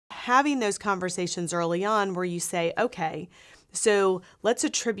having those conversations early on where you say, okay, so let's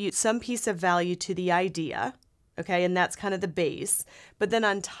attribute some piece of value to the idea. Okay, and that's kind of the base. But then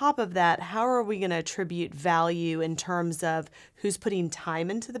on top of that, how are we going to attribute value in terms of who's putting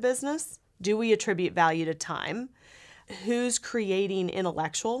time into the business? Do we attribute value to time? Who's creating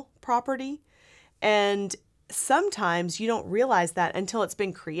intellectual property? And sometimes you don't realize that until it's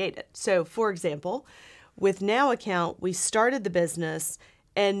been created. So for example, with Now Account, we started the business,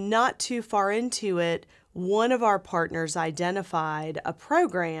 and not too far into it, one of our partners identified a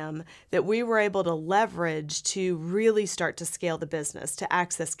program that we were able to leverage to really start to scale the business, to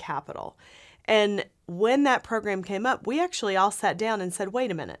access capital. And when that program came up, we actually all sat down and said,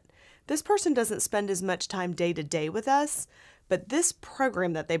 wait a minute, this person doesn't spend as much time day to day with us, but this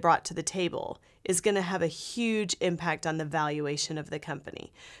program that they brought to the table is going to have a huge impact on the valuation of the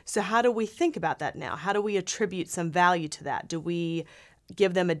company. So how do we think about that now? How do we attribute some value to that? Do we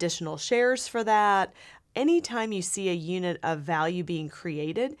give them additional shares for that? Anytime you see a unit of value being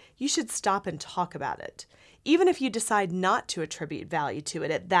created, you should stop and talk about it, even if you decide not to attribute value to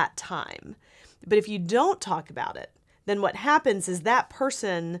it at that time. But if you don't talk about it, then what happens is that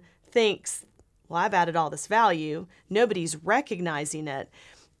person thinks, well, I've added all this value, nobody's recognizing it.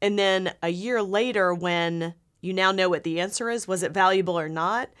 And then a year later, when you now know what the answer is, was it valuable or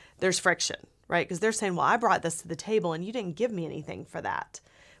not, there's friction, right? Because they're saying, well, I brought this to the table and you didn't give me anything for that.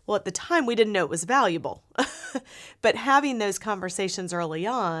 Well, at the time, we didn't know it was valuable. But having those conversations early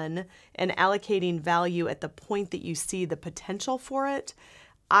on and allocating value at the point that you see the potential for it,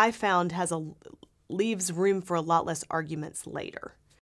 I found leaves room for a lot less arguments later.